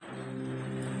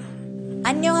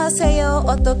안녕하세요.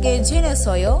 어떻게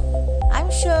지내세요? I'm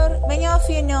sure many of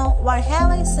you know what have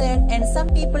I said and some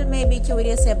people may be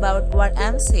curious about what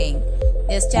I'm saying.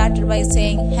 They started by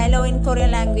saying hello in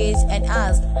Korean language and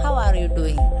asked how are you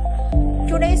doing?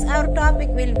 Today's our topic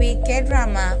will be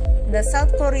K-drama, the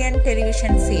South Korean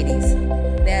television series.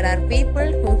 There are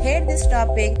people who hate this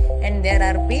topic and there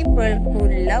are people who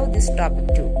love this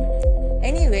topic too.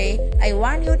 Anyway, I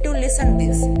want you to listen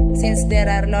this since there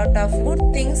are a lot of good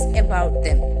things about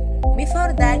them.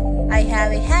 Before that, I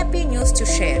have a happy news to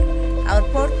share. Our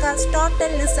podcast total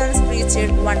listens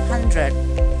reached 100.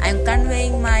 I am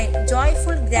conveying my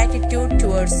joyful gratitude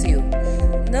towards you.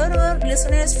 There were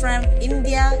listeners from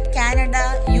India,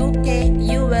 Canada, UK,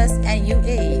 US and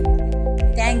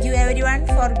UAE. Thank you everyone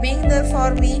for being there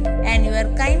for me and your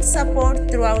kind support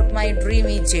throughout my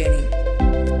dreamy journey.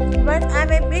 But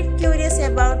I'm a bit curious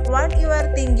about what you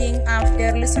are thinking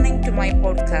after listening to my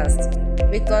podcast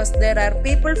because there are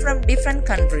people from different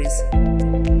countries.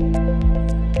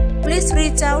 Please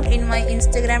reach out in my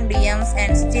Instagram DMs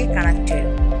and stay connected.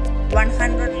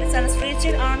 100 listens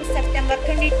reached on September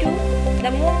 22.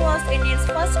 The moon was in its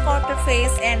first quarter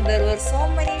phase and there were so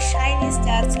many shiny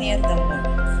stars near the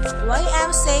moon. Why I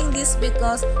am saying this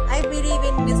because I believe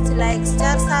in myths like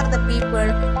stars are the people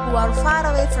who are far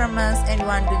away from us and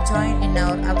want to join in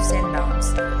our ups and downs.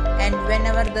 And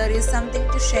whenever there is something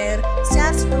to share,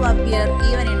 stars do appear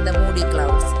even in the moody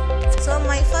clouds. So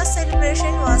my first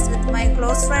celebration was with my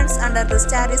close friends under the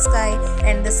starry sky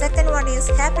and the second one is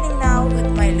happening now with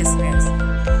my listeners.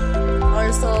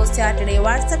 Also started a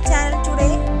WhatsApp channel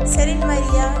today, Celine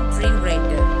Maria Dream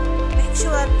Writer. Make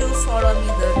sure to follow me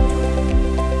there too.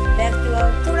 Back to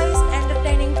our today's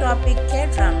entertaining topic,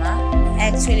 K-drama.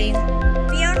 Actually,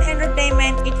 beyond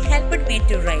entertainment, it helped me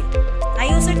to write. I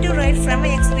used to write from my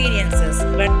experiences,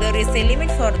 but there is a limit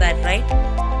for that, right?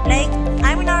 Like,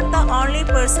 I'm not the only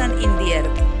person in the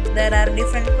earth. There are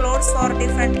different plots for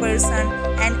different person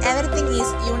and everything is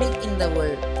unique in the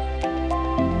world.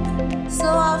 So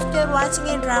after watching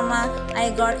a drama,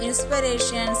 I got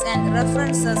inspirations and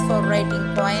references for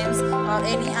writing poems or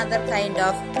any other kind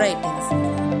of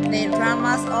writings. Their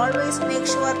dramas always make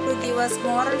sure to give us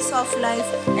morals of life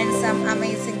and some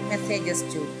amazing messages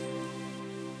too.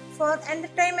 For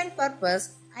entertainment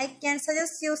purpose, I can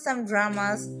suggest you some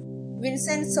dramas.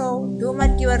 Vincenzo, Doom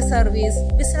at Your Service,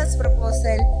 Business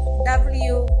Proposal,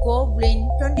 W, Goblin,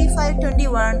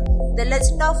 2521, The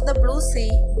Legend of the Blue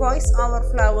Sea, Boys Over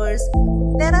Flowers.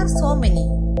 There are so many,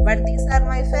 but these are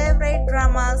my favorite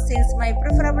dramas since my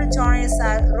preferable genres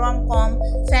are rom-com,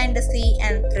 fantasy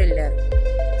and thriller.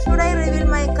 Should I reveal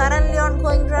my currently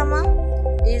ongoing drama?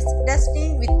 It's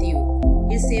Destiny with You.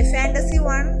 It's a fantasy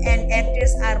one and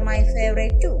actors are my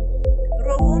favorite too.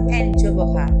 Rowoon and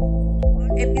Joboha.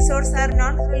 All episodes are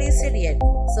not released yet,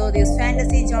 so this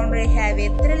fantasy genre have a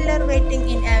thriller waiting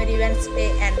in every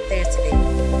Wednesday and Thursday.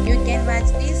 You can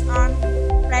watch these on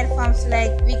platforms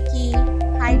like Viki,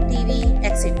 HiTV,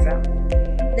 etc.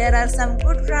 There are some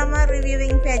good drama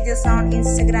reviewing pages on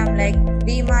Instagram like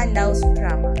Dima Loves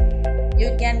Drama.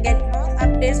 You can get more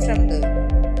updates from them.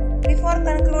 Before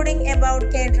concluding about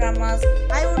K-dramas,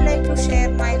 I would like to share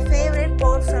my favorite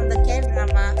quote from the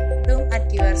K-drama Doom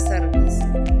at Your Service.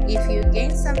 If you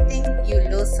gain something, you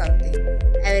lose something.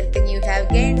 Everything you have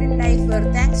gained in life were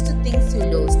thanks to things you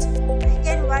lost. I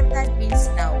get what that means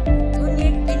now. You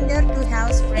need winter to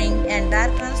have spring and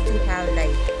darkness to have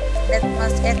light. That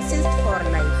must exist for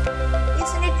life.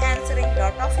 Isn't it answering a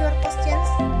lot of your questions?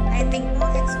 I think more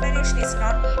explanation is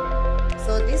not needed.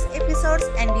 So this episode's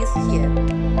end is here.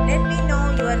 Let me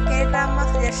know your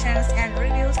K-drama suggestions and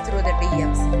reviews through the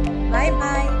DMs. Bye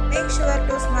bye. Make sure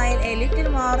to smile a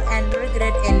little more and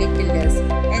regret a little less.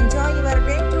 Enjoy your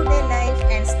day-to-day life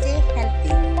and stay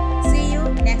healthy. See you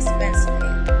next Wednesday.